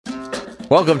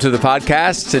Welcome to the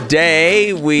podcast.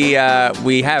 Today, we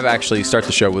have actually start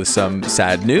the show with some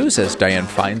sad news as Dianne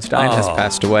Feinstein has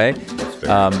passed away.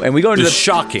 And we go into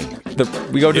shocking. It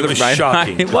was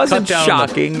shocking. It wasn't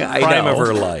shocking. Prime of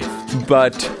her life.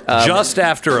 But just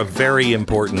after a very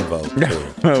important vote.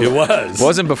 It was.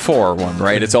 Wasn't before one,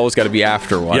 right? It's always got to be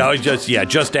after one.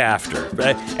 Just after.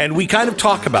 And we kind of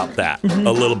talk about that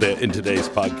a little bit in today's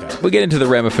podcast. We get into the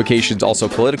ramifications also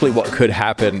politically. What could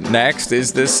happen next?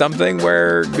 Is this something where,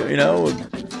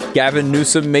 Gavin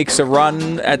Newsom makes a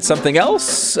run at something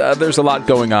else? There's a lot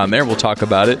going on there. We'll talk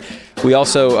about it. We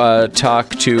also talk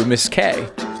to Miss K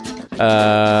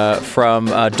from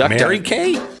Duck Mary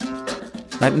Kay?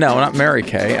 No, not Mary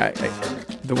Kay.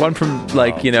 The one from,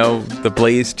 the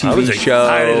Blaze TV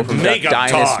show, from Duck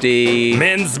Dynasty. Talk.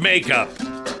 Men's makeup.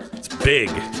 It's big.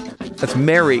 That's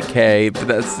Mary Kay, but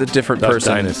that's a different Duck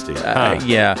person. Dynasty.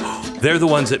 Yeah. They're the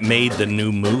ones that made the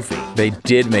new movie. They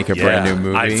did make a brand new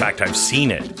movie. In fact, I've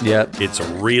seen it. Yeah. It's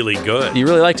really good. You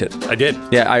really liked it? I did.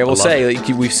 Yeah, I will say,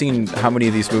 we've seen how many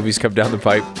of these movies come down the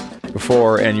pipe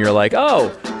before, and you're like,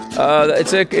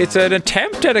 it's an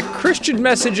attempt at a Christian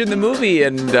message in the movie,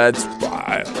 and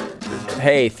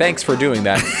hey, thanks for doing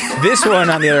that. This one,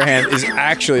 on the other hand,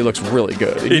 actually looks really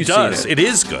good. It does. It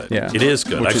is good. Yeah. It is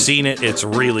good. I've seen it. It's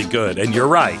really good. And you're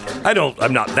right.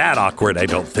 I'm not that awkward, I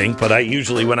don't think, but I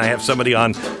usually, when I have somebody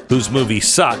on whose movie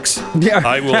sucks,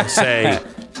 I will say,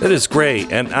 that is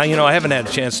great. And I haven't had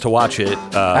a chance to watch it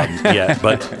yet,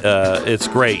 but it's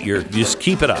great. You just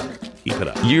keep it up. Keep it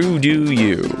up. You do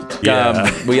you.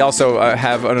 Yeah. We also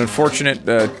have an unfortunate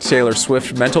Taylor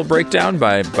Swift mental breakdown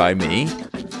by me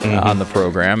on the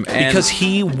program. Because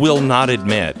he will not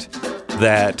admit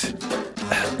that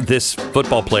this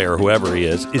football player, whoever he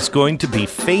is going to be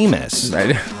famous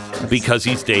because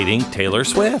he's dating Taylor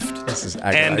Swift. This is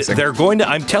agonizing. And they're going to,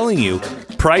 I'm telling you,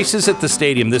 prices at the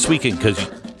stadium this weekend, because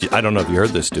I don't know if you heard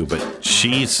this, Stu, but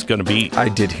she's going to be... I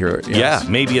did hear it, yes. Yeah,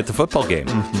 maybe at the football game.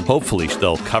 Mm-hmm. Hopefully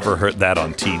they'll cover that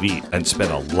on TV and spend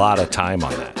a lot of time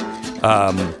on that.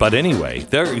 But anyway,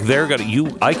 they're going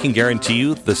to... I can guarantee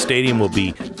you the stadium will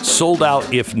be sold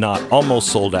out, if not almost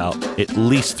sold out, at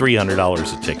least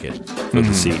 $300 a ticket for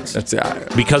the seats. That's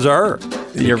because of her.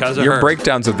 Your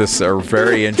breakdowns of this are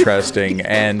very interesting,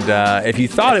 and if you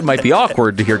thought it might be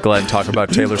awkward to hear Glenn talk about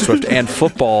Taylor Swift and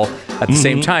football at the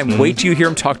same time, wait till you hear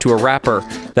him talk to a rapper.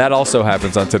 That also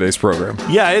happens on today's program.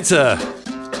 Yeah, it's an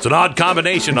odd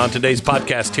combination on today's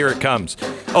podcast. Here it comes.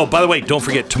 Oh, by the way, don't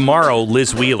forget, tomorrow,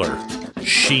 Liz Wheeler.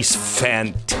 She's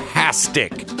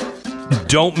fantastic.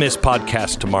 Don't miss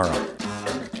podcast tomorrow.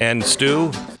 And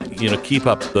Stu, keep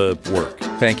up the work.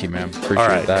 Thank you, ma'am.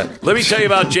 Appreciate that. Let me tell you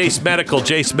about Jace Medical.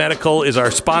 Jace Medical is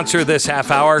our sponsor this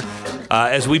half hour.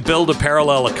 As we build a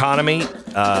parallel economy,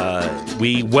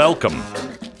 we welcome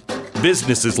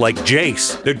businesses like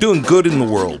Jace. They're doing good in the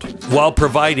world while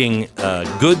providing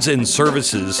goods and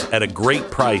services at a great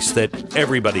price that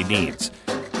everybody needs.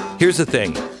 Here's the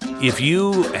thing. If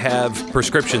you have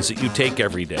prescriptions that you take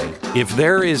every day, if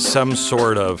there is some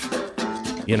sort of,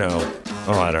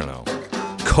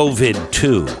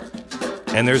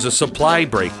 COVID-2, and there's a supply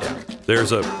breakdown,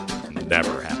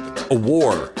 never happened, a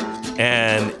war,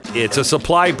 and it's a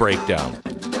supply breakdown,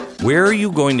 where are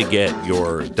you going to get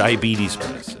your diabetes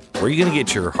medicine? Where are you going to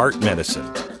get your heart medicine,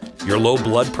 your low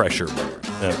blood pressure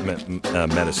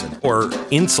medicine, or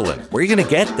insulin? Where are you going to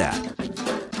get that?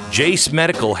 Jace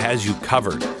Medical has you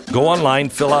covered. Go online,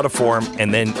 fill out a form,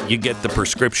 and then you get the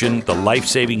prescription, the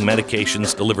life-saving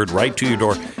medications delivered right to your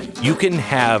door. You can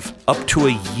have up to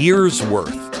a year's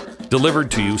worth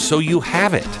delivered to you, so you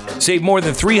have it. Save more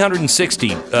than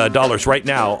 $360 right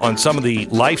now on some of the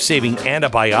life-saving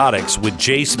antibiotics with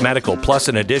Jace Medical, plus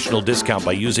an additional discount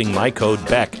by using my code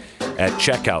BECK at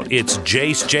checkout. It's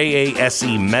Jace,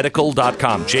 J-A-S-E,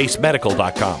 medical.com,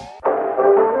 jacemedical.com.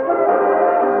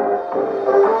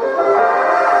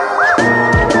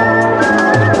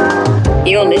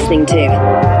 You're listening to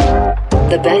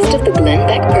the best of the Glenn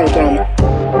Beck program.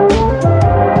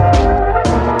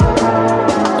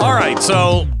 All right,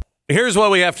 so here's what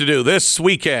we have to do this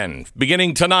weekend,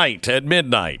 beginning tonight at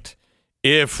midnight.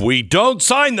 If we don't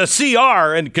sign the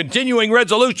CR and continuing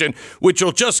resolution, which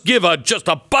will just give just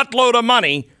a buttload of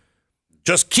money,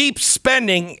 just keep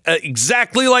spending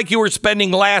exactly like you were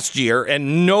spending last year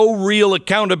and no real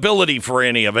accountability for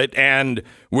any of it, and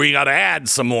we got to add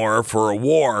some more for a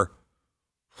war.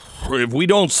 If we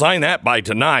don't sign that by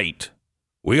tonight,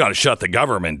 we got to shut the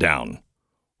government down.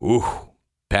 Ooh,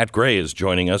 Pat Gray is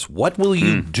joining us. What will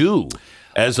you do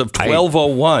as of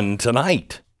 12:01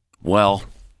 tonight? Well,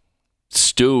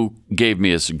 Stu gave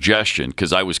me a suggestion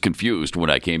because I was confused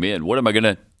when I came in. What am I going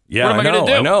to do?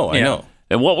 I know.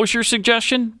 And what was your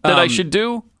suggestion that I should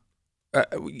do?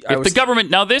 If the government,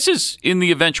 now this is in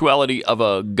the eventuality of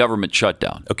a government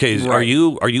shutdown. Okay, Right.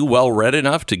 are you well read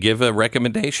enough to give a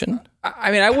recommendation? I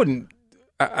mean, I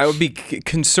would be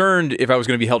concerned if I was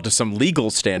going to be held to some legal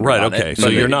standard. Right. on Okay. it, So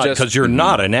but you're it not just- because you're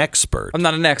not an expert. I'm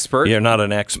not an expert. You're not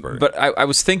an expert. But I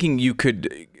was thinking you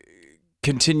could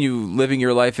continue living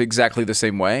your life exactly the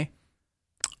same way.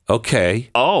 Okay.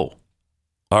 Oh,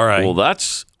 All right. well,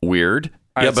 that's weird.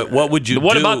 yeah, but what would you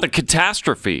What do? about the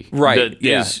catastrophe? Right, that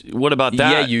yeah. What about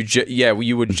that?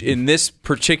 You would in this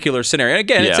particular scenario. And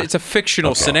again, Yeah. it's a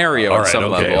fictional scenario All on right, some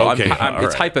okay, level. okay, It's all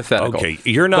right. hypothetical. Okay,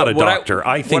 you're not But a doctor.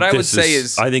 I think what I would this say is.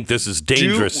 is I think this is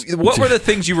dangerous. What were the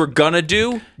things you were gonna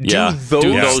do? Yeah, Do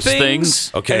do those those things.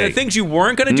 things. Okay. And the things you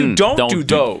weren't gonna do, don't do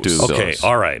those. do Okay. those.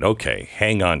 All right. Okay.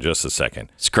 Hang on just a second.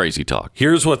 It's crazy talk.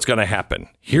 Here's what's going to happen.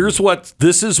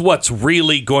 This is what's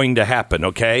really going to happen,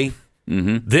 okay?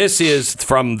 Mm-hmm. This is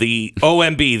from the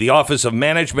OMB, the Office of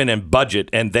Management and Budget,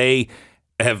 and they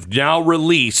have now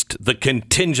released the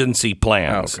contingency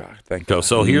plans. Oh God, thank you.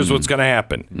 So here's what's going to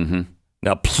happen. Mm-hmm.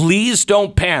 Now, please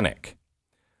don't panic.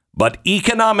 But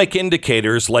economic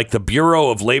indicators like the Bureau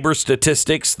of Labor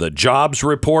Statistics, the jobs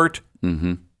report,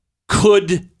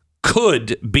 could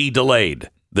be delayed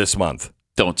this month.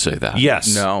 Don't say that.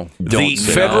 Yes. No. The Don't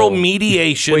say Federal no.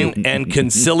 Mediation and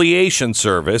Conciliation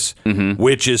Service,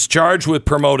 which is charged with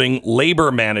promoting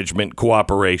labor management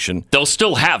cooperation. They'll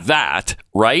still have that,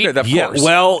 right? Yeah, of course.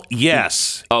 Well,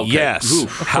 yes. Okay. Yes.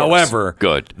 Oof, of However,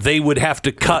 Good. they would have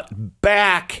to cut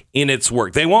back in its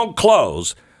work. They won't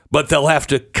close, but they'll have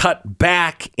to cut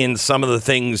back in some of the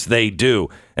things they do.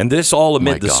 And this all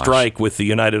amid the gosh. strike with the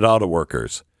United Auto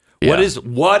Workers. Yeah.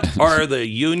 What are the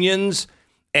unions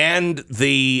and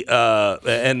the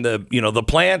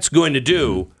plants going to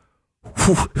do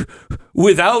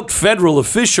without federal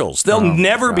officials? They'll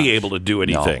never be able to do No,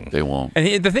 anything. they won't.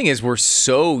 And the thing is, we're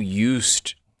so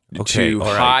used Okay, to all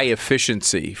right. high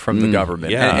efficiency from the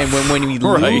government, yeah. and when we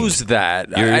Right. lose that,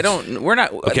 we're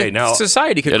not. Okay, now-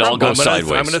 society could It all crumble. goes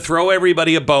sideways. I'm going to throw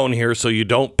everybody a bone here so you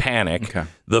don't panic. Okay.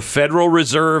 The Federal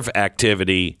Reserve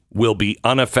activity will be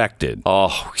unaffected.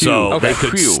 Oh, So phew. they could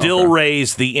Phew. still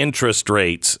raise the interest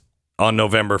rates on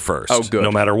November 1st. Oh, good.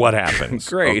 No matter what happens.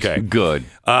 Great. Okay. Good.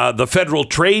 The Federal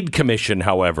Trade Commission,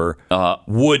 however,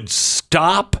 would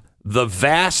stop the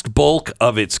vast bulk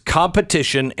of its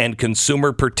competition and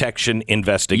consumer protection You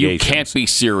investigations. can't be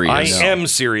serious. I am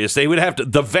serious. They would have to.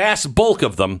 The vast bulk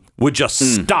of them would just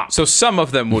stop. So some of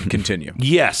them would continue.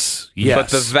 Yes. But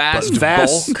the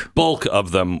vast bulk of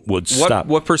them would stop.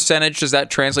 What percentage does that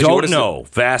translate to? Don't What is know.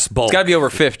 Vast bulk. It's got to be over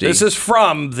 50. This is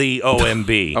from the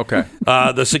OMB. Okay.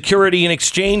 The Security and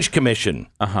Exchange Commission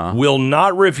will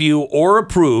not review or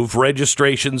approve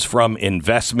registrations from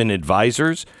investment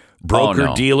advisors,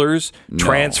 broker-dealers,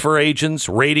 transfer agents,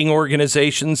 rating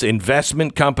organizations,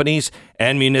 investment companies,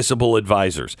 and municipal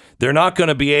advisors. They're not going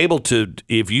to be able to,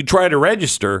 if you try to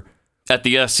register, At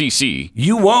the SEC.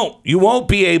 you won't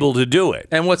be able to do it.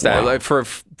 And what's that? Like for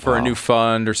a new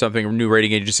fund or something, a new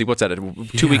rating agency? What's that? A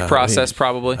 2-week process,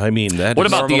 probably? I mean, that What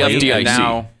is- about the normally FDIC?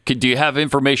 now- Do you have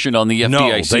information on the No,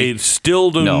 FDIC? they still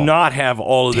do No. not have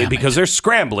all of it Damn because it. they're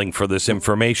scrambling for this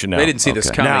information now. They didn't see this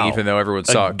coming, Now, even though everyone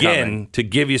saw it coming. Again, to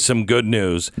give you some good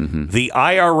news, the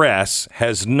IRS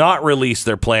has not released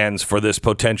their plans for this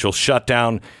potential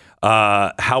shutdown.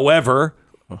 However,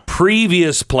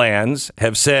 previous plans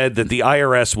have said that the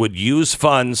IRS would use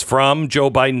funds from Joe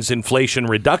Biden's Inflation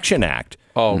Reduction Act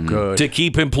Oh, good. to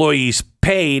keep employees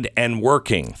paid and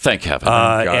working. Thank heaven.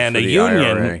 And for a the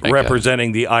union IRA. Thank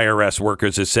representing the IRS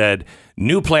workers has said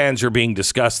new plans are being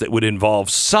discussed that would involve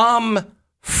some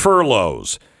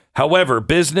furloughs. However,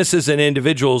 businesses and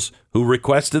individuals who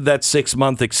requested that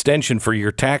 6-month extension for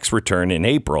your tax return in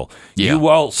April, Yeah. you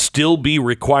will still be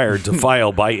required to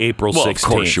file by April 16th. Of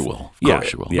course you will. Of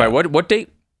course you will. Yeah. By what date?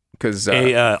 Because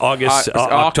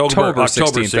October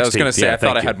 16th. I was going to say, Yeah, I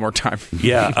thought thank I you. had more time.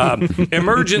 Yeah.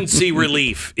 Emergency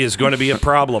relief is going to be a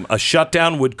problem. A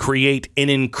shutdown would create an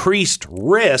increased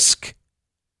risk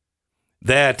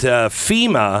that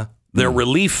FEMA, their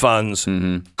relief funds,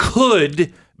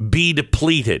 could be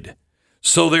depleted.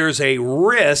 So there's a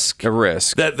risk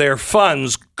that their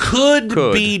funds could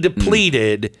be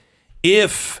depleted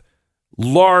if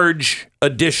large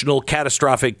additional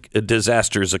catastrophic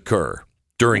disasters occur.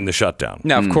 during the shutdown.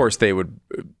 Now, of course, they would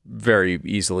very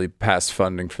easily pass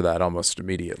funding for that almost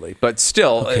immediately. But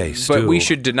still, but we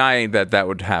should deny that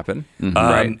would happen.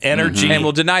 Right? Energy. And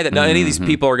we'll deny that any of these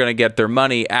people are going to get their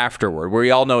money afterward. We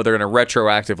all know they're going to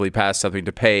retroactively pass something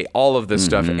to pay all of this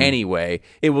stuff anyway.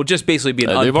 It will just basically be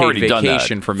an unpaid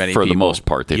vacation for many people. For the most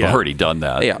part, they've already done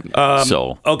that. Yeah.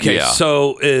 So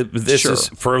this is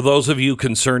for those of you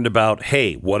concerned about,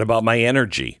 hey, what about my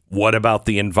energy? What about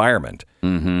the environment?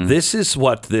 This is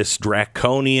what this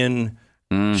draconian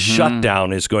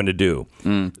shutdown is going to do.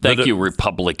 Thank you,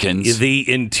 Republicans.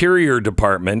 The Interior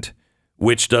Department,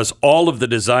 which does all of the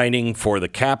designing for the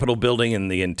Capitol building and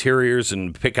the interiors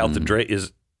and pick out the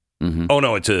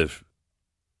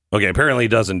apparently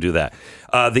it doesn't do that.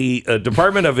 The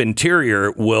Department of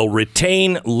Interior will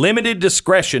retain limited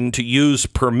discretion to use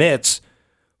permits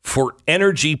for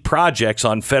energy projects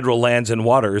on federal lands and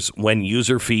waters when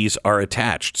user fees are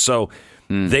attached. So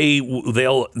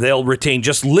they'll retain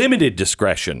just limited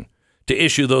discretion to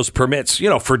issue those permits,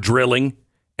 for drilling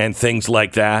and things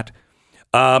like that.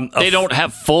 They don't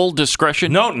have full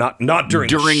discretion? No, not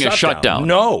during a shutdown.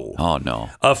 No. Oh, no.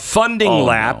 A funding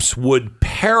lapse would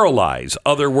paralyze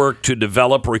other work to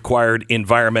develop required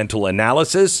environmental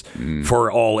analysis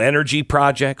for all energy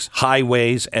projects,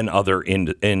 highways, and other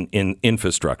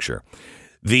infrastructure.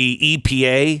 The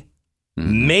EPA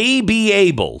may be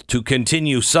able to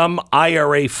continue some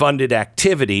IRA-funded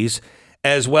activities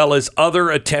as well as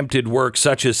other attempted work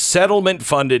such as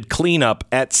settlement-funded cleanup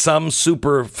at some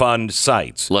Superfund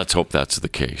sites. Let's hope that's the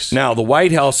case. Now, the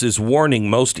White House is warning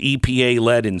most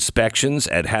EPA-led inspections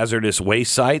at hazardous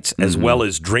waste sites as well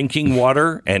as drinking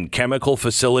water and chemical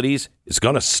facilities is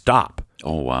going to stop.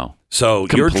 Oh, wow. So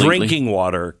your drinking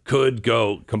water could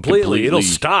go completely. It'll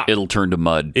stop. It'll turn to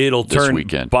mud It'll this turn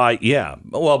weekend. by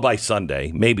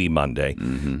Sunday, maybe Monday.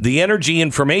 The Energy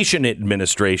Information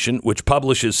Administration, which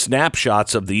publishes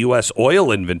snapshots of the U.S.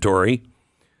 oil inventory,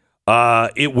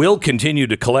 it will continue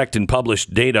to collect and publish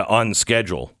data on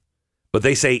schedule. But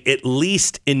they say at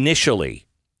least initially.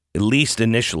 Our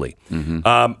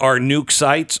nuke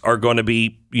sites are going to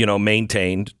be,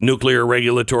 maintained. Nuclear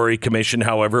Regulatory Commission,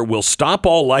 however, will stop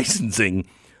all licensing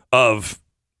of,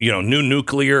 new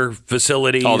nuclear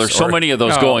facilities. Oh, there's so many of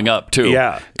those going up, too.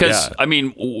 Yeah. Because,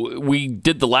 we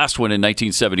did the last one in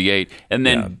 1978, and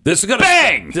then this is going to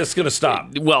bang! This is going to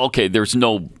stop. Well, okay, there's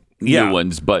no new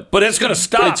ones, but it's going to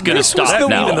stop. It's going to stop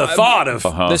now. Even the thought of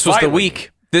this was the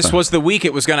week. This was the week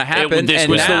it was going to happen. The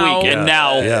week. And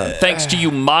now, thanks to you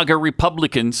MAGA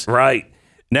Republicans. Right.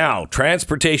 Now,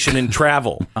 transportation and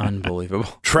travel.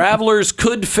 Unbelievable. Travelers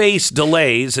could face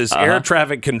delays as air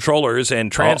traffic controllers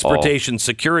and Transportation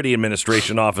Security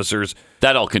Administration officers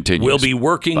that all continues, will be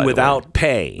working without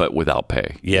pay. But without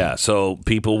pay. Yeah, so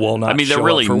people will not they're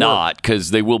really not,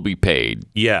 because they will be paid.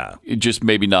 Yeah. Just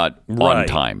maybe not on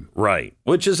time. Right.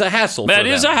 Which is a hassle for them.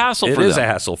 That is a hassle for them. It is a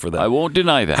hassle for them. I won't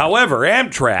deny that. However,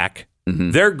 Amtrak,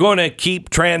 they're going to keep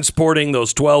transporting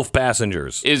those 12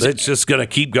 passengers. It's just going to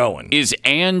keep going. Is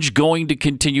Ange going to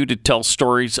continue to tell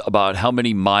stories about how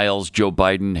many miles Joe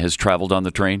Biden has traveled on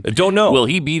the train? I don't know. Will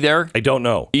he be there? I don't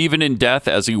know. Even in death,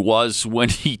 as he was when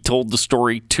he told the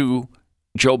story to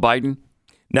Joe Biden?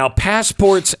 Now,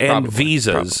 passports and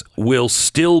visas will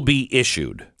still be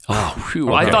issued. Oh,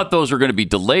 phew. Okay. I thought those were going to be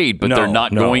delayed, but they're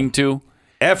not going to.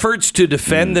 Efforts to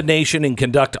defend the nation and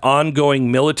conduct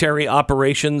ongoing military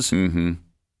operations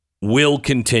will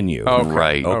continue. Okay.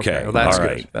 Right. Okay. Well, that's all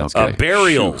good. right. That's good.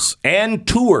 Burials and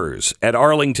tours at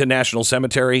Arlington National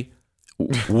Cemetery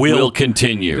will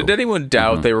continue. Did anyone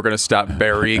doubt they were going to stop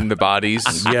burying the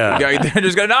bodies? Yeah. They're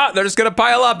just going to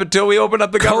pile up until we open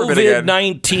up the government again.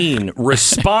 COVID-19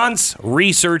 response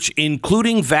research,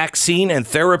 including vaccine and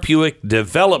therapeutic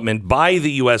development by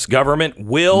the U.S. government,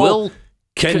 will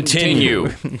continue.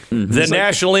 The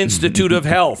National Institute of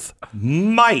Health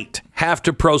might have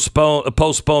to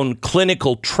postpone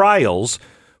clinical trials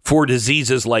for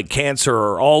diseases like cancer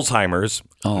or Alzheimer's,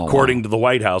 according to the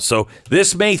White House. So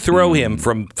this may throw him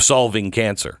from solving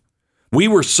cancer. We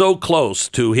were so close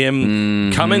to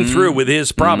him coming through with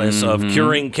his promise of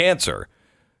curing cancer,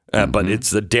 but it's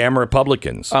the damn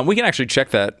Republicans. We can actually check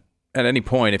that at any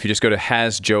point if you just go to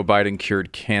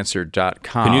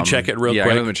hasjoebidencuredcancer.com. Can you check it real quick?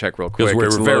 Yeah, let me check real quick.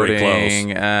 Because we're very loading.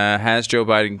 close. Has Joe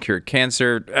Biden cured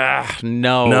cancer?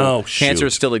 No. Cancer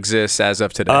still exists as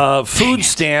of today. Food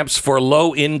stamps for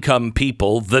low-income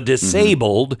people, the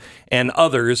disabled, and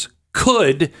others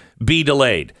could be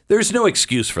delayed. There's no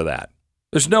excuse for that.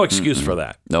 There's no excuse for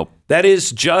that. Nope. That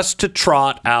is just to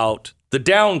trot out the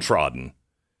downtrodden,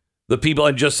 the people,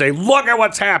 and just say, look at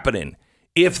what's happening.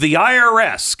 If the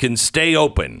IRS can stay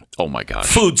open, oh my gosh,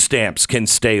 food stamps can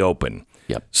stay open.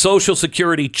 Yep. Social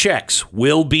Security checks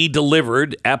will be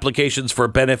delivered, applications for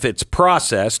benefits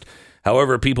processed.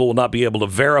 However, people will not be able to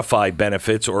verify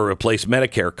benefits or replace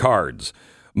Medicare cards.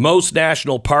 Most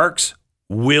national parks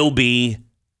will be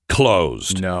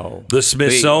closed. No. The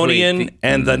Smithsonian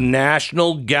and the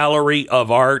National Gallery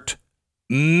of Art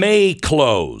may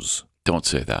close. Don't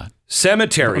say that.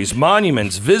 Cemeteries,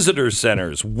 monuments, visitor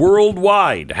centers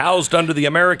worldwide housed under the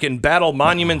American Battle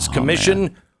Monuments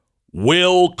Commission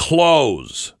will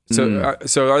close. So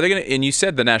are they going to? And you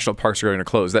said the national parks are going to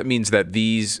close. That means that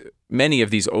many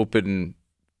of these open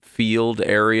field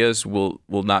areas will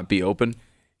not be open.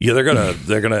 Yeah,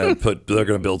 they're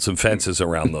gonna build some fences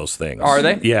around those things. Are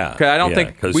they? Yeah. Because I don't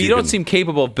think we don't seem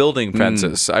capable of building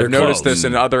fences. I've noticed this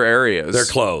in other areas. They're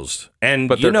closed, and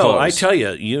but they're closed. I tell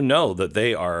you, that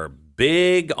they are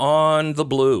big on the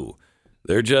blue.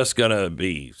 They're just gonna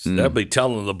be. They'll be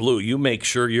telling the blue, you make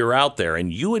sure you're out there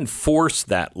and you enforce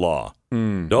that law.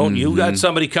 Don't you got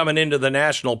somebody coming into the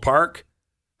national park?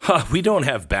 We don't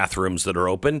have bathrooms that are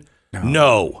open.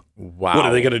 No. Wow. What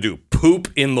are they going to do? Poop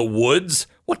in the woods?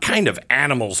 What kind of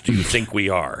animals do you think we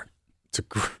are? It's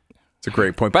a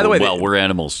great point. By the way, we're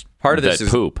animals. Part of this that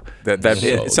is poop.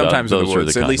 Sometimes in the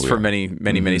woods, at least for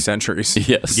many centuries.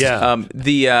 Yes. Yeah.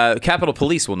 The Capitol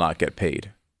Police will not get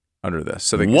paid under this.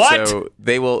 So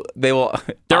they will.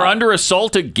 They're under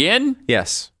assault again?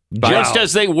 Yes. Just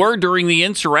as they were during the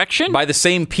insurrection? By the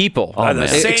same people. By the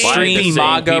same extreme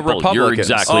MAGA people. Republicans. You're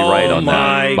exactly right on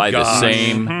that. By gosh. the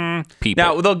same people.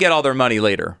 Now, they'll get all their money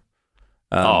later.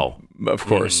 Of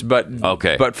course.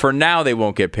 But for now, they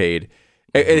won't get paid.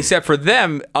 Except for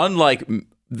them, unlike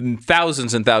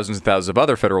thousands and thousands and thousands of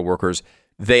other federal workers,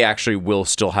 they actually will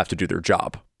still have to do their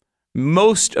job.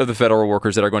 Most of the federal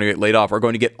workers that are going to get laid off are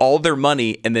going to get all their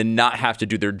money and then not have to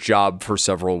do their job for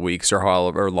several weeks or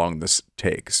however long this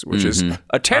takes, which is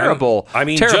a terrible.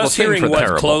 Terrible just thing hearing for what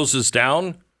them. closes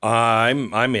down,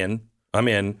 I'm in. I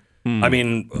mean,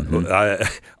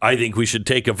 I think we should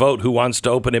take a vote. Who wants to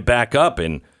open it back up?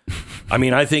 And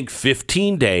I think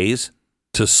 15 days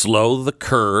to slow the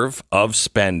curve of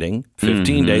spending.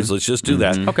 15 days. Let's just do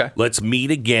that. Okay. Let's meet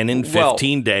again in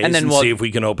 15 days and see if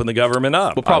we can open the government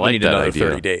up. We'll probably like need that another idea.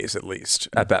 30 days at least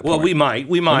at that point. Well, we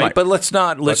might, but let's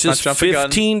not. Let's just not jump the gun.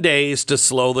 15 days to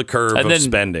slow the curve And of then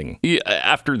spending.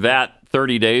 After that,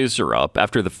 30 days are up.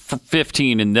 After the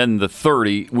 15 and then the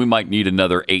 30, we might need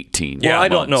another 18. Well, I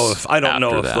don't know if that.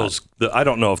 I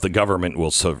don't know if the government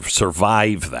will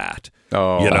survive that.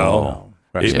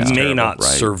 That's It may terrible. not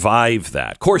survive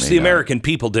that. Of course, the American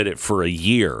people did it for a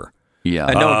year. Yeah.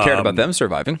 And no one cared about them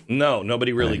surviving. No,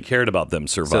 nobody really cared about them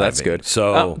surviving. So that's good.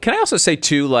 So can I also say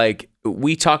too, like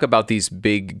we talk about these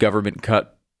big government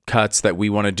cuts that we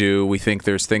want to do. We think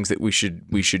there's things that we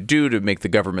should do to make the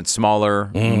government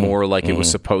smaller, more like it was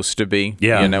supposed to be.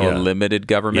 Yeah, a limited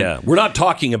government. yeah, we're not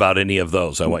talking about any of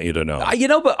those. I want you to know.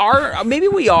 But maybe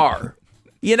we are.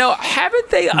 Haven't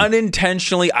they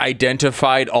unintentionally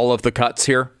identified all of the cuts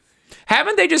here?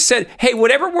 Haven't they just said, hey,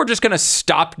 whatever we're just going to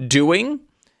stop doing,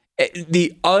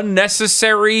 the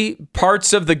unnecessary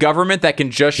parts of the government that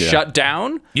can just shut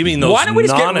down? You mean those Why don't we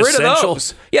just get rid of non-essential?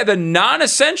 those? Yeah, the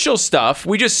non-essential stuff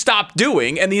we just stop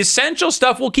doing, and the essential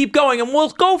stuff will keep going, and we'll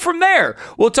go from there.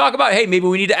 We'll talk about, hey, maybe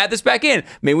we need to add this back in.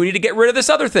 Maybe we need to get rid of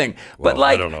this other thing. But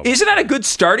I don't know. isn't that a good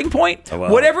starting point?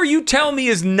 Whatever you tell me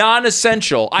is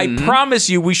non-essential, I promise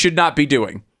you we should not be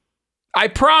doing. I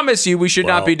promise you we should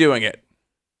not be doing it.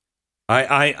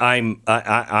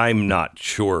 I'm not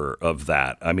sure of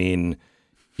that. I mean,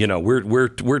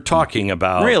 we're talking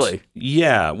about really.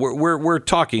 Yeah, we're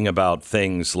talking about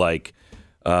things like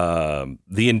the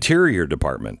Interior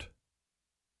Department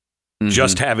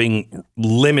just having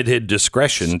limited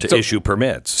discretion to issue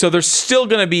permits. So they're still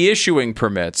going to be issuing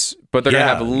permits, but they're going to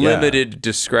have limited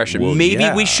discretion. Well, Maybe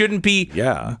we shouldn't be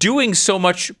doing so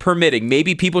much permitting.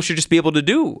 Maybe people should just be able to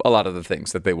do a lot of the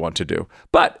things that they want to do.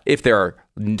 But if there are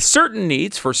certain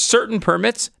needs for certain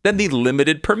permits, then the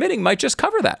limited permitting might just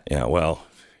cover that. Yeah, well,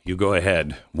 you go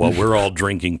ahead. Well, we're all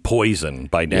drinking poison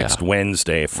by next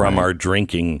Wednesday from our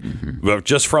drinking,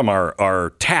 just from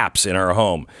our taps in our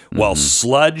home. While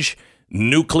sludge,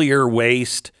 nuclear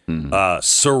waste,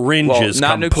 syringes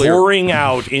come pouring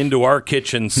out into our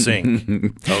kitchen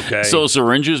sink. Okay. So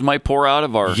syringes might pour out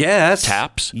of our Yes.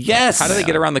 taps? Yes. How do they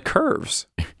get around the curves?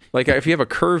 Like if you have a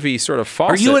curvy sort of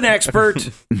faucet. Are you an expert?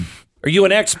 Are you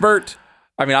an expert?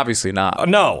 I mean, obviously not.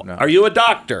 No. Are you a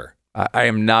doctor? I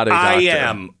am not a doctor. I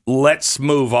am. Let's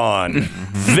move on.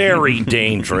 Very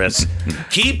dangerous.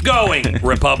 Keep going,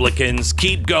 Republicans.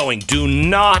 Keep going. Do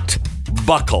not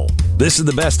buckle. This is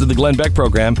the best of the Glenn Beck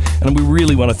program, and we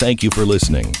really want to thank you for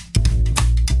listening.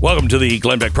 Welcome to the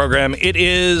Glenn Beck program. It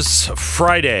is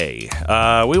Friday.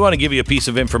 We want to give you a piece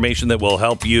of information that will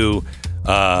help you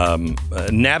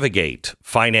navigate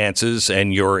finances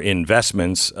and your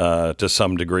investments to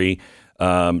some degree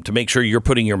to make sure you're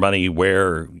putting your money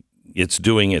where it's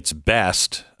doing its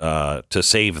best to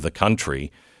save the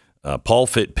country. Paul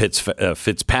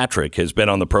Fitzpatrick has been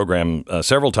on the program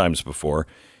several times before.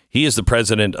 He is the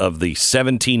president of the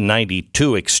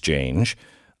 1792 Exchange,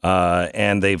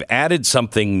 and they've added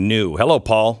something new. Hello,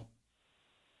 Paul.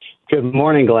 Good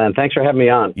morning, Glenn. Thanks for having me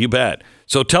on. You bet.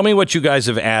 So tell me what you guys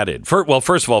have added. First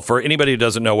of all, for anybody who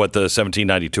doesn't know what the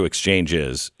 1792 Exchange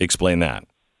is, explain that.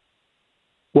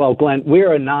 Well, Glenn,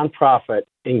 we're a nonprofit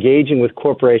engaging with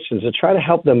corporations to try to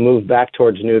help them move back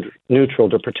towards neutral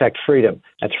to protect freedom.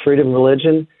 That's freedom of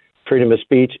religion, freedom of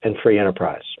speech, and free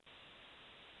enterprise.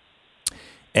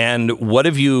 And what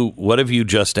have you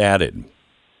just added?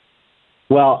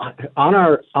 Well, on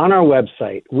our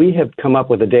website, we have come up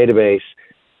with a database.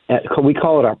 We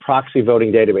call it our proxy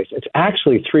voting database. It's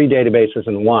actually 3 databases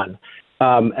in one.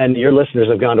 And your listeners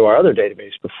have gone to our other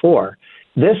database before.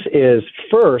 This is,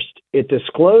 first, it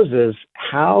discloses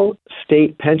how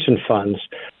state pension funds,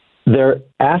 their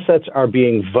assets are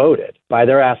being voted by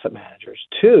their asset managers.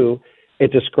 2,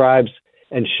 it describes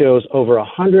and shows over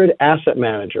 100 asset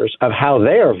managers of how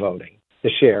they are voting the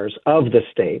shares of the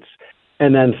states.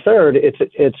 And then third,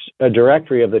 it's a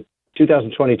directory of the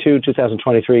 2022,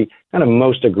 2023 kind of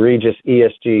most egregious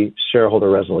ESG shareholder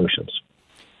resolutions.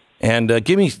 And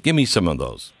give me some of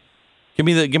those. Give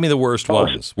me the worst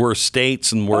ones. Worst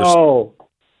states and worst. Oh,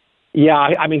 yeah.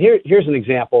 I mean, here's an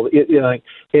example.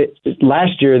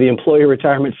 Last year, the Employee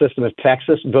Retirement System of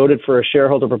Texas voted for a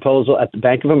shareholder proposal at the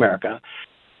Bank of America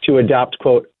to adopt,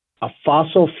 quote, a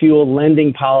fossil fuel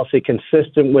lending policy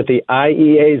consistent with the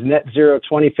IEA's net zero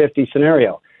 2050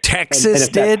 scenario. Texas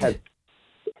did?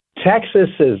 Texas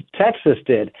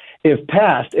did. If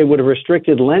passed, it would have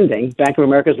restricted lending, Bank of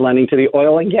America's lending to the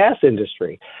oil and gas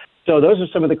industry. So those are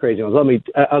some of the crazy ones.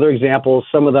 Other examples,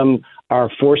 some of them are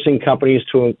forcing companies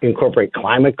to incorporate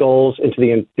climate goals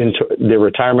into the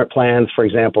retirement plans, for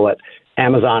example, at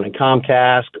Amazon and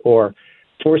Comcast, or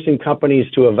forcing companies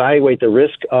to evaluate the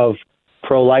risk of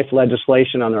pro-life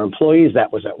legislation on their employees.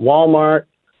 That was at Walmart.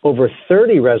 Over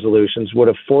 30 resolutions would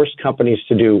have forced companies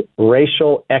to do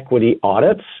racial equity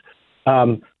audits.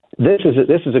 This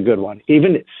is a good one.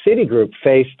 Even Citigroup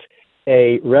faced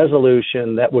a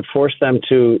resolution that would force them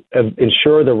to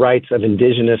ensure the rights of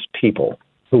indigenous people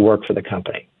who work for the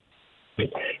company.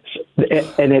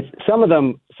 And some of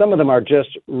them are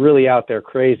just really out there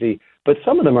crazy, but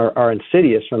some of them are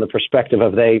insidious from the perspective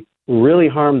of they really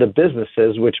harm the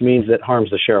businesses, which means it harms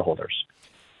the shareholders.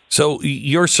 So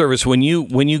your service, when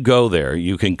you go there,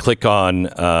 you can click on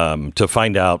to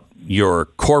find out your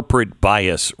corporate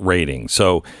bias rating.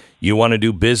 So you want to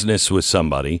do business with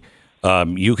somebody,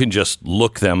 you can just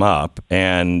look them up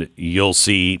and you'll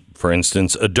see, for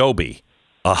instance, Adobe,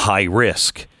 a high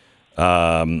risk.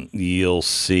 You'll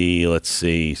see, let's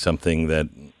see, something that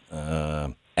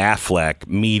Aflac,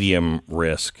 medium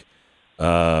risk.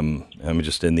 I'm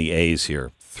just in the A's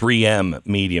here. 3M,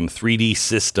 medium. 3D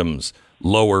Systems,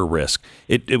 lower risk.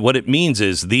 What it means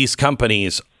is these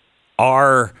companies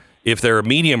are, if they're a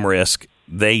medium risk,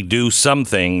 they do some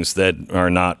things that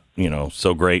are not,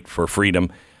 so great for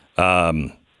freedom.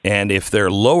 And if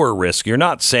they're lower risk, you're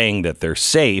not saying that they're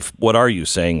safe. What are you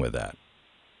saying with that?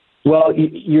 Well,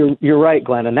 you're right,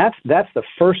 Glenn, and that's the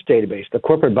first database, the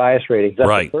corporate bias ratings. That's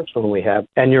right. The first one we have,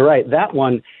 and you're right. That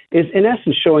one is in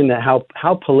essence showing that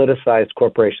how politicized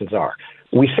corporations are.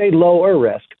 We say lower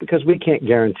risk because we can't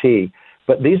guarantee,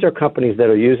 but these are companies that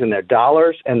are using their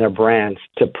dollars and their brands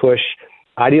to push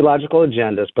ideological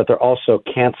agendas, but they're also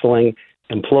canceling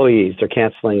employees. They're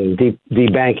canceling,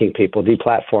 debanking people,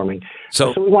 deplatforming.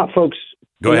 So we want folks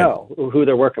to know who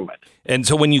they're working with. And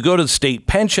so when you go to the state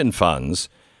pension funds,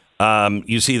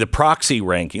 you see the proxy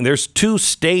ranking. There's 2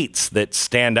 states that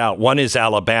stand out. One is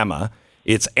Alabama.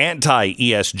 Its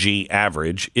anti-ESG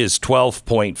average is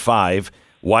 12.5.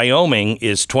 Wyoming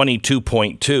is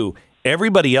 22.2.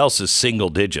 Everybody else is single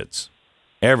digits.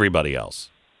 Everybody else.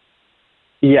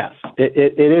 Yes,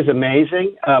 it is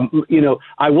amazing.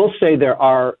 I will say there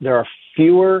are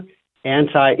fewer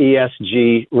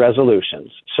anti-ESG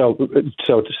resolutions. So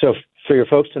for your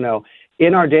folks to know,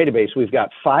 in our database, we've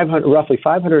got roughly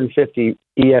 550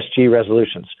 ESG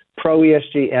resolutions,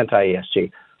 pro-ESG,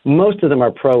 anti-ESG. Most of them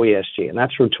are pro-ESG, and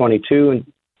that's from 2022 and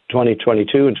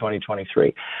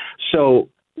 2023. So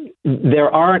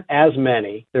there aren't as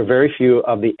many. There are very few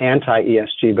of the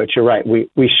anti-ESG, but you're right.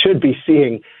 We should be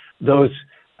seeing those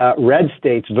red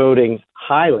states voting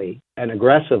highly and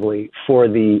aggressively for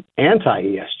the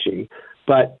anti-ESG.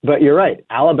 But you're right.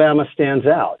 Alabama stands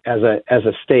out as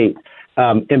a state.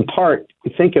 In part,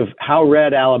 think of how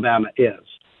red Alabama is,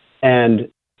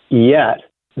 and yet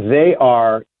they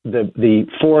are the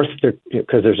fourth,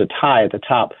 because there's a tie at the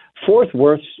top, fourth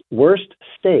worst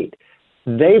state.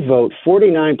 They vote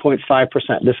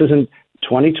 49.5%. This isn't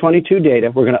 2022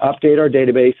 data. We're going to update our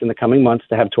database in the coming months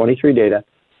to have 23 data.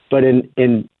 But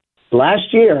in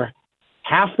last year,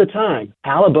 half the time,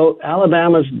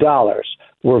 Alabama's dollars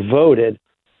were voted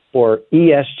for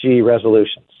ESG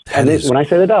resolutions. And when I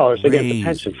say the dollars, against the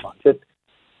pension funds.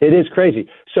 It is crazy.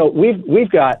 So we've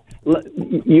got,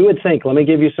 you would think, let me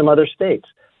give you some other states.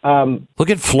 Look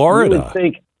at Florida. You would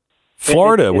think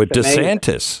Florida with amazing.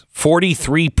 DeSantis,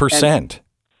 43%.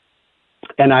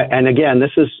 And again,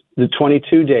 this is the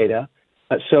 22 data.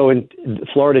 So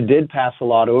Florida did pass a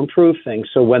law to improve things.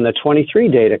 So when the 23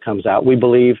 data comes out, we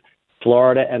believe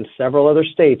Florida and several other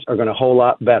states are going to a whole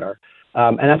lot better.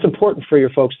 And that's important for your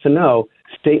folks to know.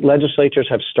 State legislatures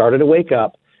have started to wake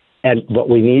up, but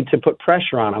we need to put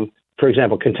pressure on them. For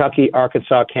example, Kentucky,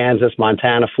 Arkansas, Kansas,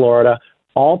 Montana, Florida,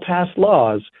 all passed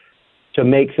laws to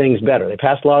make things better. They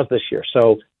passed laws this year.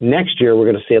 So next year, we're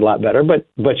going to see a lot better. But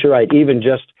you're right, even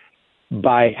just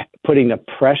by putting the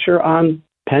pressure on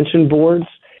pension boards,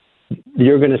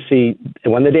 you're going to see,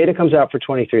 when the data comes out for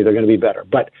 23, they're going to be better.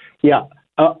 But yeah,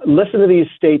 listen to these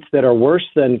states that are worse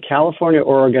than California,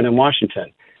 Oregon, and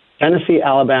Washington. Tennessee,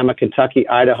 Alabama, Kentucky,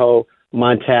 Idaho,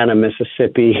 Montana,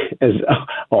 Mississippi,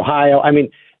 Ohio. I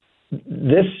mean,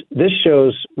 this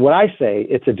shows what I say.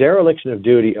 It's a dereliction of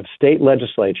duty of state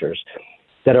legislatures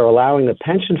that are allowing the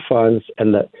pension funds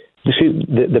and the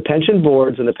pension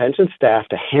boards and the pension staff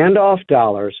to hand off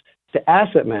dollars to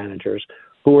asset managers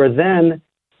who are then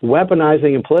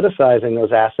weaponizing and politicizing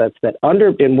those assets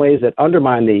in ways that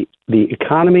undermine the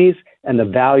economies and the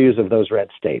values of those red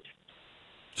states.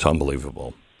 It's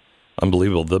unbelievable.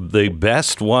 Unbelievable. The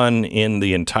best one in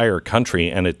the entire country,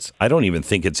 and I don't even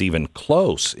think it's even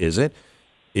close, is it?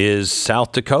 Is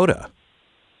South Dakota.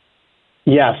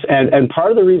 Yes, and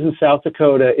part of the reason South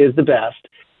Dakota is the best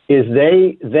is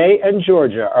they and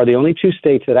Georgia are the only two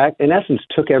states that in essence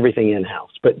took everything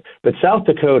in-house. But South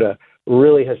Dakota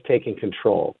really has taken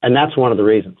control, and that's one of the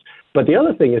reasons. But the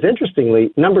other thing is,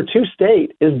 interestingly, number 2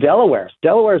 state is Delaware.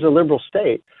 Delaware is a liberal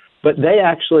state, but they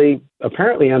actually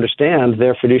apparently understand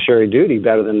their fiduciary duty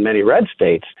better than many red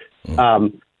states.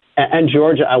 And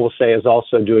Georgia, I will say, is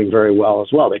also doing very well as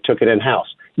well. They took it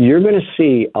in-house. You're going to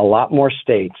see a lot more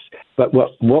states. But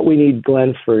what we need,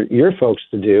 Glenn, for your folks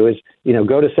to do is,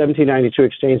 go to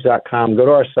 1792exchange.com, go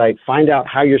to our site, find out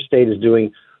how your state is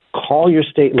doing, call your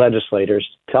state legislators,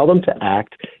 tell them to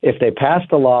act. If they pass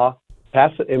the law,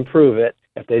 improve it.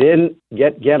 If they didn't,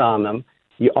 get on them.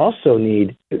 You also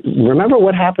remember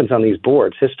what happens on these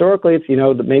boards. Historically, it's,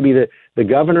 maybe the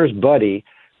governor's buddy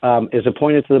is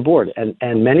appointed to the board.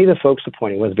 And many of the folks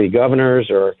appointing, whether it be governors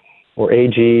or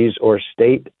AGs or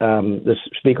state, the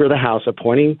Speaker of the House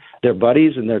appointing their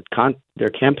buddies and their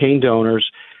campaign donors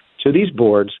to these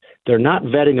boards, they're not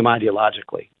vetting them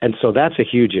ideologically. And so that's a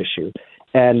huge issue.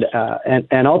 And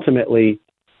ultimately,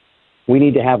 we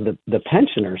need to have the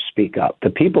pensioners speak up,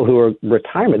 the people who are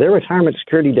their retirement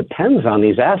security depends on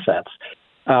these assets.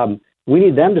 We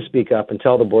need them to speak up and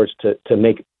tell the boards to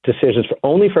make decisions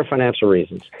only for financial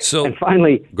reasons. So, and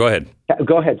finally, go ahead.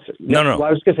 Go ahead, sir. No. Well,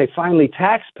 I was going to say, finally,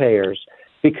 taxpayers,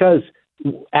 because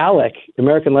ALEC,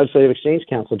 American Legislative Exchange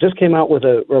Council, just came out with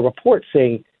a report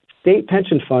saying state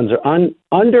pension funds are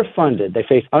underfunded. They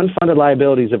face unfunded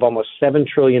liabilities of almost $7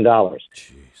 trillion.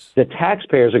 Jeez. The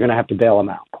taxpayers are going to have to bail them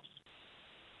out.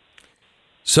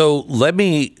 So let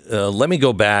me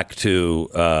go back to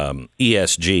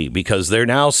ESG, because they're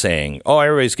now saying,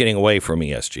 everybody's getting away from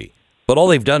ESG. But all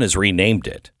they've done is renamed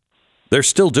it. They're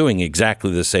still doing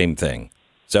exactly the same thing.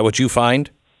 Is that what you find?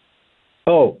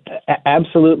 Oh,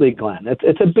 absolutely, Glenn.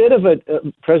 It's a bit of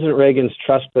President Reagan's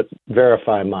trust but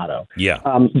verify motto. Yeah.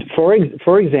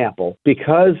 For example,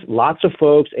 because lots of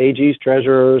folks, AGs,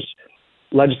 treasurers,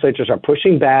 legislatures are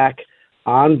pushing back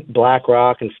on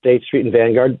BlackRock and State Street and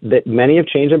Vanguard, that many have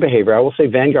changed their behavior. I will say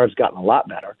Vanguard's gotten a lot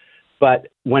better. But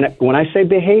when I say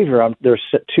behavior, there's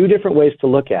 2 different ways to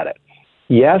look at it.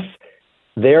 Yes,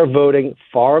 they're voting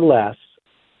far less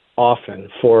often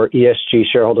for ESG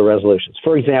shareholder resolutions.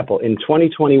 For example, in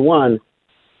 2021,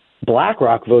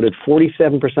 BlackRock voted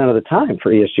 47% of the time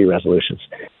for ESG resolutions.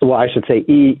 Well, I should say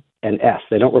E and S.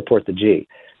 They don't report the G.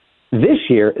 This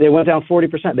year, they went down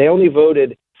 40%. They only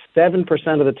voted 7%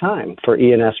 of the time for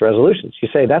E and S resolutions. You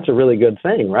say that's a really good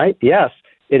thing, right? Yes,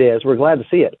 it is. We're glad to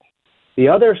see it. The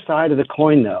other side of the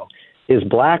coin, though, is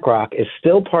BlackRock is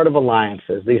still part of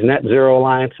alliances, these net zero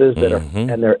alliances that are,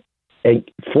 and they're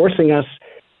forcing us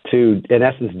to, in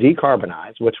essence,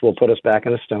 decarbonize, which will put us back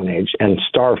in the Stone Age and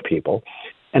starve people.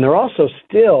 And they're also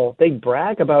still, they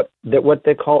brag about what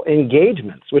they call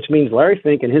engagements, which means Larry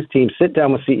Fink and his team sit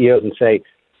down with CEOs and say,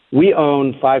 we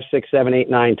own 5, 6, 7, 8,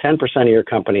 9, 10% of your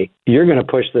company. You're going to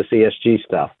push this ESG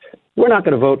stuff. We're not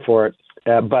going to vote for it,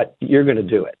 but you're going to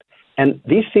do it. And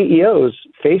these CEOs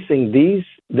facing these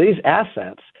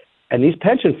assets and these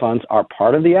pension funds are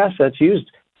part of the assets used.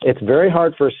 It's very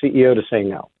hard for a CEO to say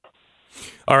no.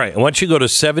 All right. Once you go to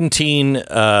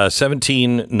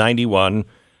 1791,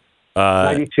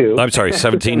 92. I'm sorry,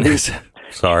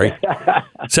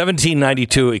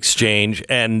 1792 exchange,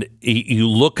 and you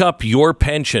look up your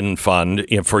pension fund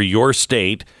for your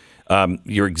state.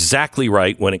 You're exactly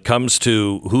right. When it comes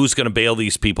to who's going to bail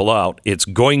these people out, it's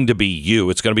going to be you.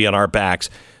 It's going to be on our backs.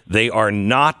 They are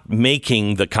not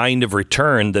making the kind of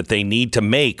return that they need to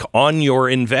make on your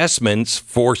investments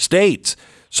for states.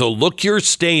 So look your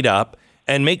state up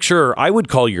and make sure, I would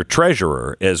call your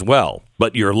treasurer as well,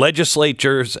 but your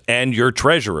legislatures and your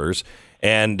treasurers,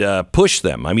 and push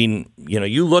them. I mean,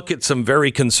 you look at some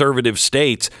very conservative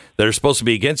states that are supposed to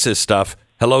be against this stuff.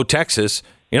 Hello, Texas.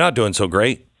 You're not doing so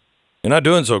great.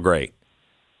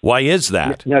 Why is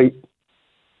that? No,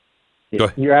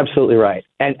 you're absolutely right.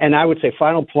 And I would say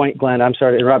final point, Glenn, I'm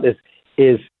sorry to interrupt,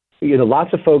 is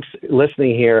lots of folks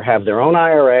listening here have their own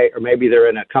IRA, or maybe they're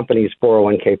in a company's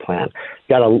 401k plan.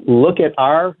 You got to look at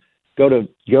go to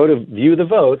view the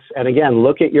votes, and again,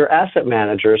 look at your asset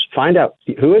managers. Find out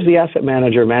who is the asset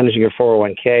manager managing your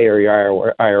 401k or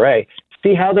your IRA.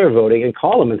 See how they're voting, and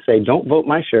call them and say, "Don't vote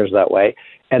my shares that way."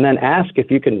 And then ask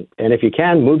if you can, and if you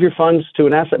can, move your funds to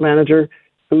an asset manager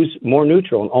who's more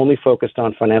neutral and only focused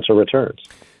on financial returns.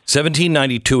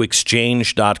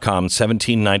 1792exchange.com,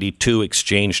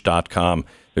 1792exchange.com.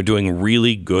 They're doing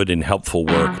really good and helpful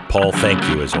work. Paul, thank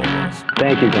you as always.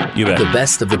 Thank you, Glenn. You bet. The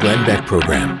best of the Glenn Beck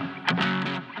program.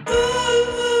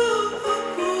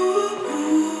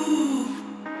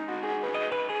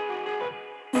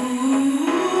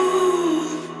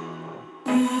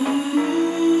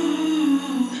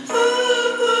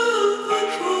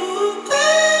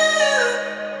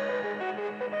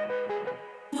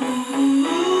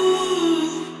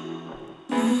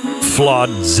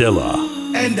 Flawdzilla.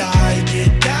 And I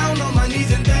get down on my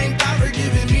knees and thank God for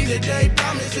giving me the day.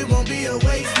 Promise it won't be a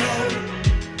waste, no.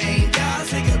 Ain't God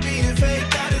sick of being fake?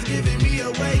 God is giving me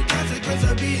a way. Consequence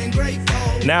of being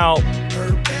grateful. Now,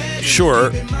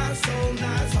 sure,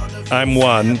 I'm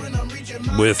one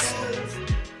with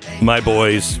my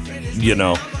boys,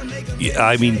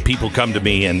 I mean, people come to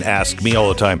me and ask me all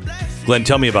the time, Glenn,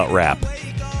 tell me about rap.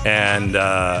 And,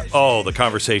 the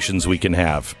conversations we can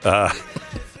have.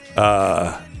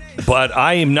 But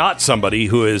I am not somebody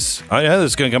who is, this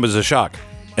is going to come as a shock.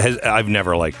 I've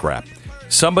never liked rap.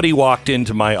 Somebody walked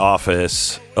into my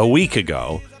office a week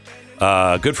ago,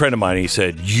 a good friend of mine, he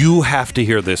said, you have to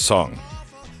hear this song.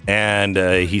 And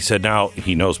he said, now,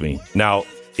 he knows me. Now,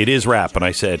 it is rap. And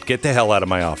I said, get the hell out of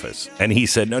my office. And he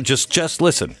said, no, just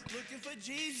listen.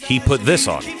 He put this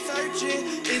on.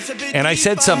 And I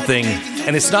said something,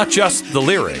 and it's not just the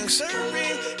lyrics.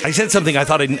 I said something I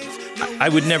thought I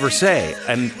would never say,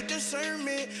 and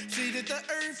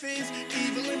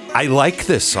I like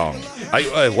this song.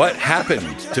 What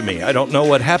happened to me? I don't know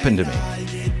what happened to me.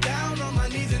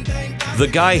 The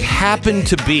guy happened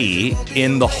to be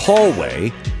in the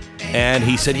hallway, and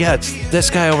he said, yeah, it's this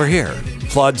guy over here,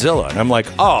 Flawdzilla. And I'm like,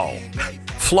 oh,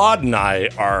 Flawd and I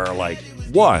are like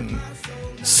one.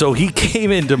 So he came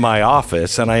into my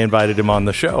office, and I invited him on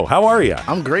the show. How are you?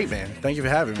 I'm great, man. Thank you for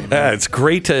having me, man. It's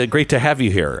great to have you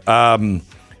here.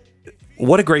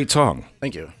 What a great song.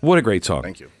 Thank you. What a great song.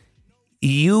 Thank you.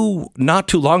 You, not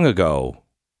too long ago,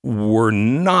 were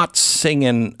not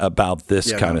singing about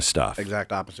this kind of stuff.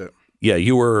 Exact opposite. Yeah,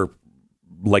 you were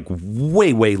like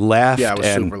way left. Yeah, I was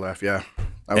super left, yeah.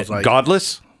 I was like...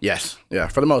 godless? Yes, yeah,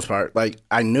 for the most part. Like,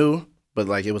 I knew, but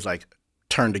like it was like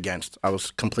turned against. I was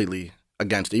completely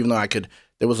against, even though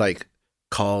there was like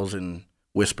calls and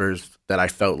whispers that I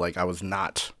felt like I was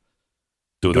not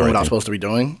doing what I was supposed to be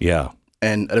doing. Yeah.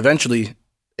 And eventually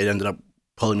it ended up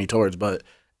pulling me towards, but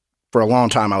for a long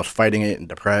time I was fighting it and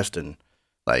depressed and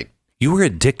like. You were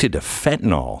addicted to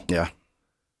fentanyl. Yeah.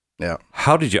 Yeah.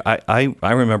 How did you, I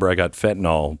remember I got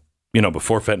fentanyl,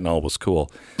 before fentanyl was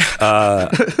cool.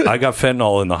 I got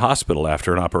fentanyl in the hospital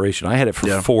after an operation. I had it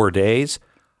for 4 days.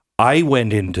 I'm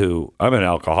an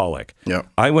alcoholic. Yeah.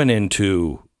 I went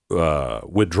into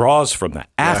withdrawals from that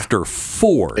after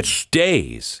 4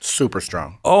 days. Super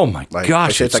strong. Oh my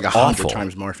gosh, it's like 100 awful.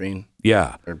 times morphine.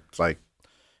 Yeah. It's like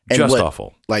Just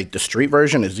awful. Like the street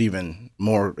version is even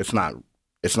more. It's not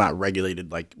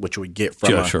regulated like what you would get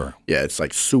from. Sure. Yeah, it's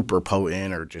like super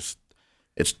potent or just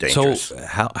it's dangerous. So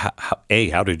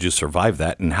how did you survive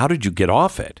that, and how did you get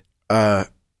off it?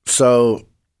 So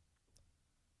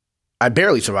I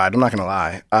barely survived. I'm not gonna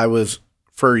lie. I was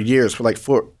for years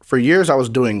I was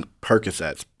doing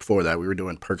Percocets. Before that, we were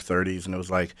doing Perc 30s, and it was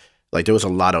like there was a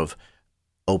lot of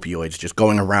opioids just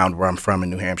going around where I'm from in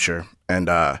New Hampshire, and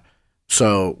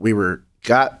so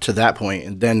got to that point,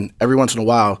 and then every once in a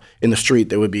while in the street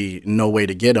there would be no way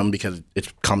to get them because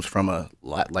it comes from a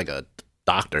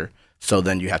doctor. So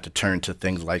then you have to turn to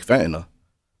things like fentanyl.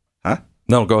 Huh?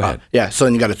 No, go ahead. Yeah, so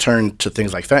then you got to turn to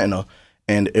things like fentanyl,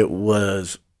 and it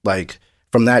was like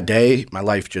from that day my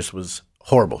life just was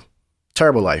horrible,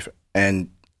 terrible life,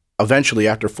 and eventually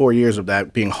after 4 years of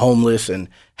that, being homeless and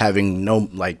having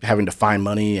to find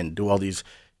money and do all these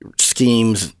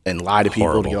schemes and lie to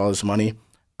people to get all this money,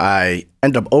 I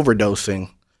end up overdosing,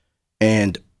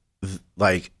 and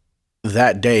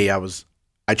that day I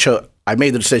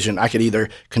made the decision I could either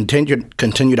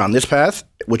continued on this path,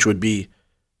 which would be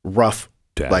rough,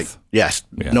 death.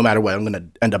 No matter what, I'm going to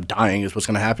end up dying is what's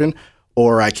going to happen,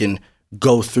 or I can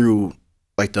go through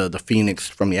like the phoenix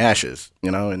from the ashes,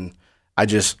 and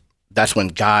that's when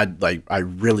God, I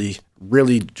really,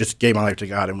 really just gave my life to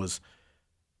God and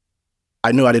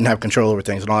I knew I didn't have control over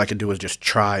things, and all I could do was just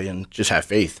try and just have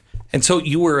faith. And so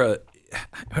you were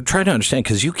I'm trying to understand,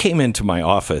 because you came into my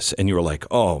office and you were like,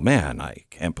 oh man, I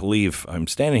can't believe I'm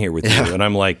standing here with you. And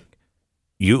I'm like,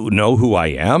 you know who I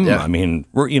am? Yeah. I mean,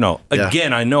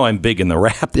 again, I know I'm big in the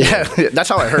rap world. Yeah, that's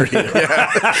how I heard you.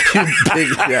 Yeah. Big,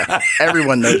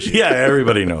 everyone knows you. Yeah,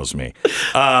 everybody knows me.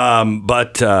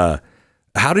 But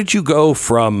how did you go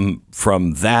from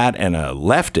that and a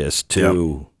leftist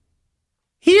to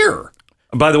here?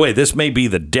 By the way, this may be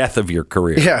the death of your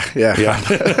career. Yeah.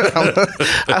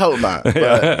 I hope not.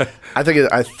 But I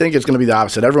think it's going to be the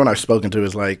opposite. Everyone I've spoken to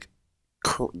is like,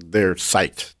 they're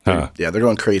psyched. They're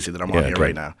going crazy that I'm on here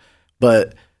right now.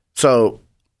 But so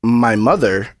my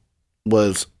mother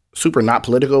was super not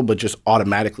political, but just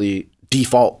automatically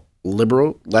default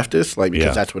liberal leftist,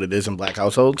 because that's what it is in black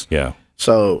households. Yeah.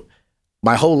 So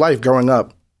my whole life growing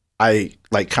up, I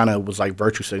kind of was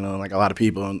virtue signaling like a lot of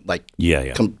people and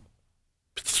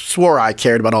swore I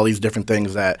cared about all these different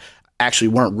things that actually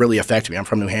weren't really affecting me. I'm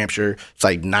from New Hampshire. It's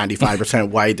 95%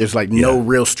 white. There's no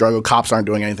real struggle. Cops aren't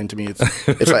doing anything to me.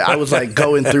 It's I was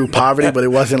going through poverty, but it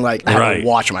wasn't I had to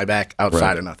watch my back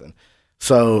outside or nothing.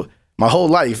 So my whole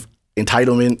life,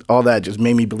 entitlement, all that just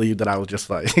made me believe that I was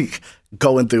just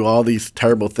going through all these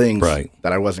terrible things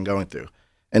that I wasn't going through.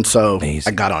 And so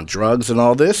I got on drugs and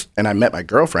all this, and I met my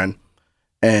girlfriend,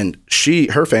 and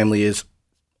her family is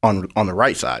on the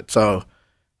right side. So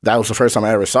that was the first time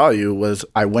I ever saw you. Was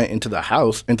I went into their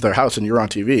house, and you were on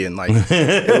TV, and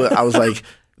I was like,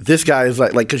 this guy is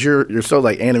because you're so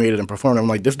animated and performing. I'm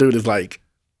like, this dude is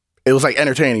it was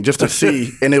entertaining just to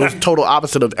see, and it was total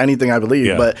opposite of anything I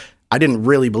believed. But I didn't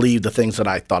really believe the things that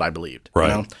I thought I believed.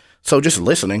 Right. So just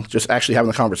listening, just actually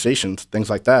having the conversations, things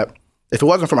like that. If it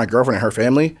wasn't for my girlfriend and her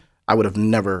family, I would have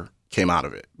never came out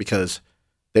of it, because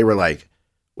they were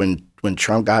when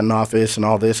Trump got in office and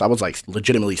all this, I was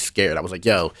legitimately scared. I was like,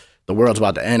 yo, the world's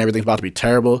about to end. Everything's about to be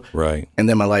terrible. Right. And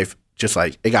then my life just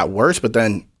it got worse. But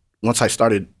then once I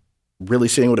started really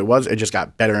seeing what it was, it just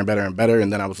got better and better and better.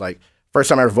 And then I was first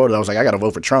time I ever voted, I was I got to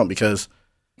vote for Trump, because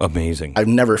amazing. I've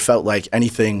never felt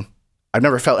anything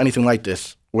like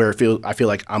this, where I feel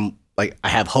like I'm I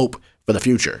have hope for the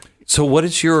future. So what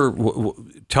is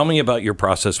tell me about your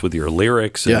process with your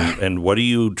lyrics and what are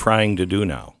you trying to do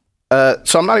now?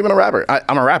 So I'm not even a rapper.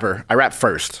 I'm a rapper. I rap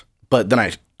first, but then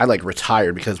I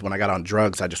retired, because when I got on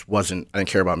drugs, I didn't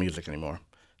care about music anymore.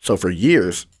 So for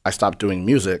years, I stopped doing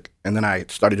music, and then I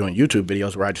started doing YouTube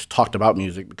videos where I just talked about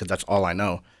music, because that's all I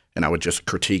know. And I would just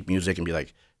critique music and be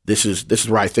like, this is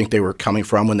where I think they were coming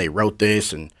from when they wrote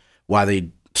this, and why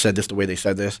they said this the way they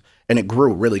said this. And it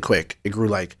grew really quick. It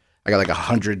grew I got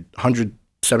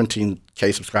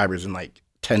 117K subscribers in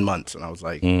 10 months. And I was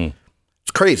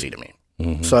it's crazy to me.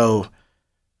 Mm-hmm. So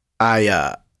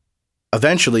I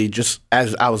eventually, just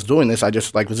as I was doing this, I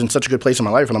just was in such a good place in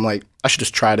my life, and I'm I should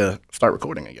just try to start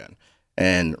recording again.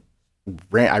 And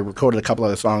I recorded a couple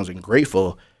other songs, and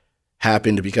Grateful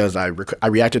happened because I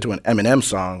reacted to an Eminem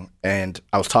song, and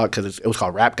I was talking, because it was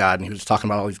called Rap God, and he was talking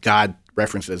about all these God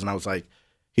references, and I was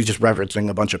he's just referencing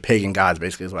a bunch of pagan gods,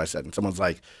 basically is what I said. And someone's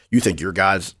you think your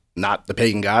God's not the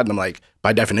pagan God? And I'm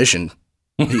by definition,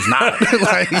 he's not.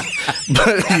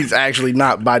 But he's actually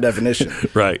not by definition.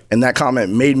 Right. And that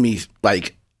comment made me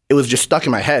it was just stuck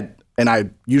in my head and I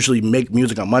usually make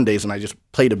music on Mondays, and I just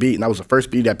played a beat, and that was the first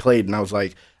beat I played, and I was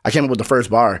like, I came up with the first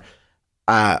bar.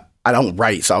 I don't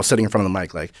write, so I was sitting in front of the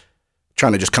mic, like,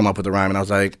 trying to just come up with a rhyme, and I was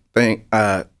like,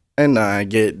 and I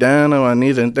get down on my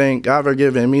knees and thank God for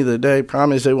giving me the day,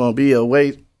 promise it won't be a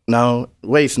waste, no,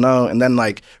 and then,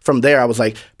 like, from there, I was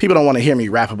like, people don't want to hear me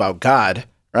rap about God,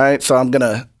 right? So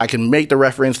I can make the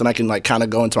reference, and I can, like, kind of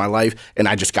go into my life, and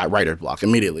I just got writer's block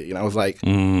immediately. And I was like,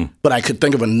 but I could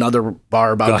think of another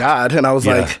bar about God, and I was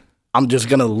like, I'm just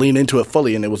going to lean into it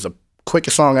fully. And it was the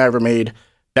quickest song I ever made,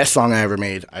 best song I ever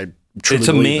made. I truly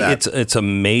believe that. It's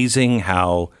amazing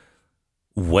how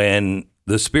when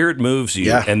the spirit moves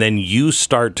you, and then you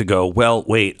start to go, well,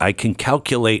 wait, I can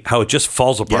calculate how it just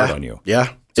falls apart on you.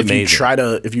 Yeah. If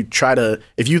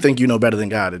you think you know better than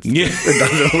God, it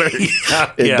doesn't work.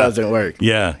 It doesn't work.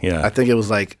 Yeah. I think it was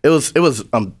like it was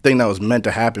a thing that was meant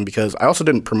to happen because I also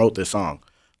didn't promote this song.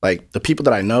 Like the people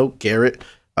that I know, Garrett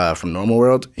from Normal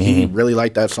World, he really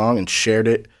liked that song and shared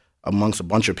it amongst a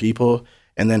bunch of people.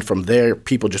 And then from there,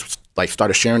 people just like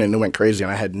started sharing it and it went crazy.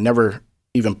 And I had never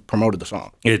even promoted the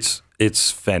song. It's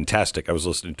fantastic. I was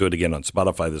listening to it again on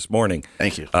Spotify this morning.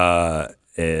 Thank you. I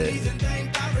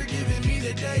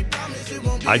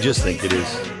just think it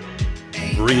is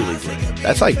really good.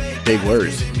 That's like big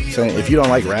words. Saying if you don't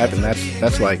like rap, and that's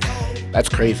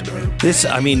crazy to me.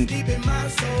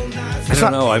 I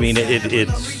don't know. I mean,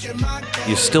 it's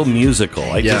you're still musical.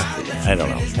 I don't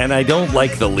know, and I don't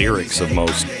like the lyrics of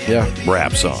most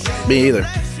rap songs. Me either.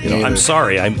 I'm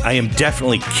sorry. I am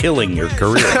definitely killing your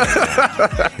career.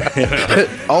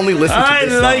 Only listen to I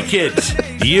this like song.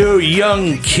 it. You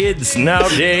young kids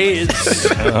nowadays.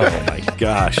 Oh my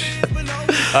gosh.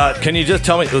 Can you just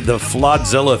tell me the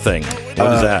Flawdzilla thing?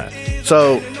 What is that?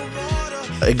 So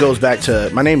it goes back to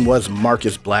my name was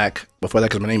Marcus Black before that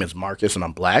because my name is Marcus and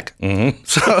I'm black. Mm-hmm.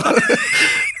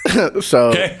 So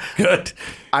okay, good.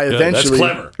 I eventually,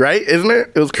 that's clever, right? Isn't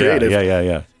it? It was creative.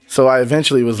 Yeah. So I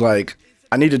eventually was like,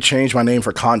 I need to change my name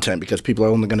for content because people are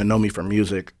only going to know me for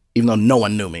music, even though no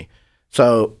one knew me.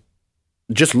 So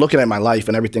just looking at my life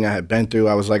and everything I had been through,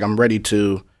 I was like, I'm ready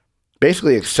to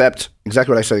basically accept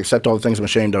exactly what I said, accept all the things I'm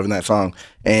ashamed of in that song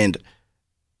and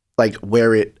like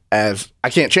wear it as, I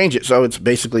can't change it. So it's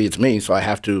me. So I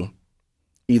have to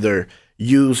either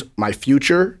use my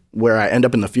future where I end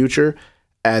up in the future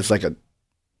as like a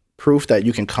proof that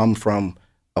you can come from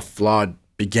a flawed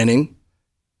beginning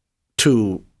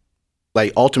to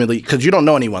like ultimately, because you don't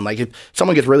know anyone. Like if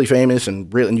someone gets really famous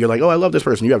and you're like, oh, I love this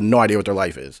person, you have no idea what their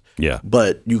life is. Yeah.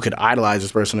 But you could idolize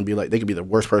this person and be like, they could be the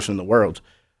worst person in the world.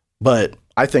 But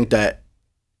I think that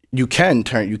you can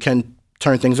turn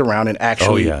things around and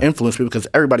actually influence people because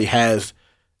everybody has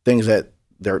things that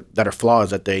are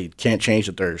flaws that they can't change,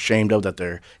 that they're ashamed of, that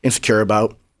they're insecure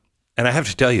about. And I have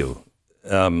to tell you,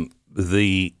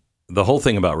 the whole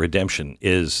thing about redemption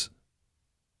is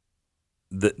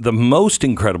the most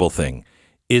incredible thing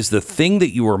is the thing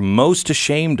that you are most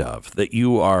ashamed of, that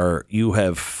you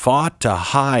have fought to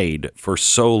hide for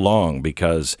so long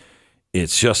because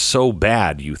it's just so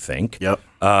bad, you think. Yep.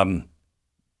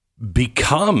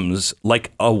 Becomes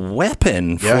like a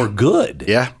weapon for good.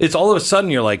 Yeah. It's all of a sudden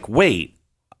you're like, wait,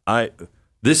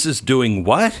 this is doing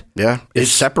what? Yeah. It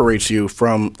separates you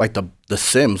from like the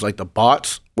Sims, like the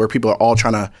bots where people are all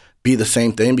trying to be the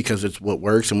same thing because it's what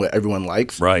works and what everyone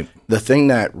likes. Right. The thing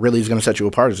that really is going to set you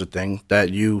apart is the thing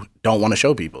that you don't want to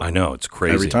show people. I know. It's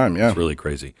crazy. Every time, yeah. It's really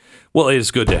crazy. Well, it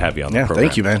is good to have you on the program.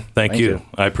 Thank you, man. Thank you.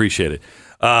 I appreciate it.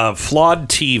 Flawed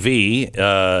TV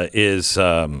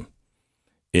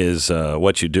is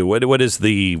what you do. What is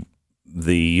the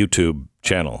YouTube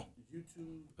channel?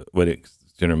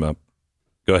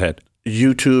 Go ahead.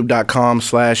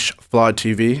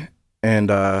 YouTube.com/FlawedTV and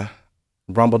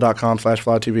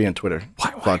Rumble.com/FlawedTV and Twitter.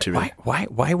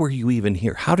 Why were you even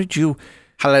here? How did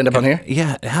I end up on here?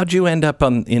 Yeah. How'd you end up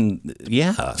in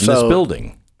this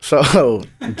building? So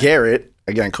Garrett,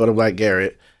 again, Kodak Black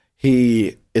Garrett,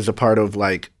 he is a part of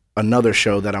like another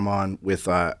show that I'm on with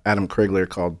Adam Krigler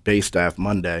called Bay Staff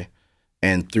Monday.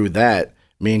 And through that,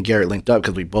 me and Garrett linked up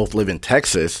because we both live in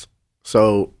Texas.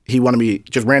 So he wanted me,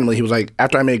 just randomly, he was like,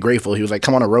 after I made Grateful, he was like,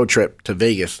 come on a road trip to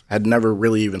Vegas. Had never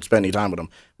really even spent any time with him.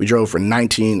 We drove for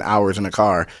 19 hours in a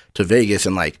car to Vegas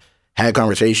and like had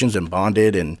conversations and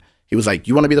bonded. And he was like,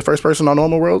 you want to be the first person on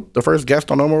Normal World, the first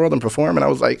guest on Normal World and perform? And I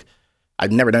was like,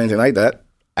 I'd never done anything like that.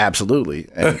 Absolutely.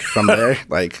 And from there,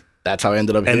 like, that's how I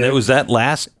ended up here. And that was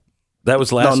last?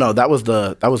 No, that was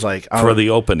like for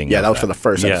the opening. Yeah, that was for the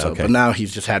first episode. Okay. But now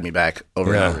he's just had me back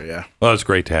over and over. Yeah. Well, it's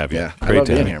great to have you. Yeah, great I love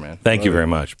to being have here, man. Thank you very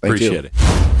much. Appreciate it.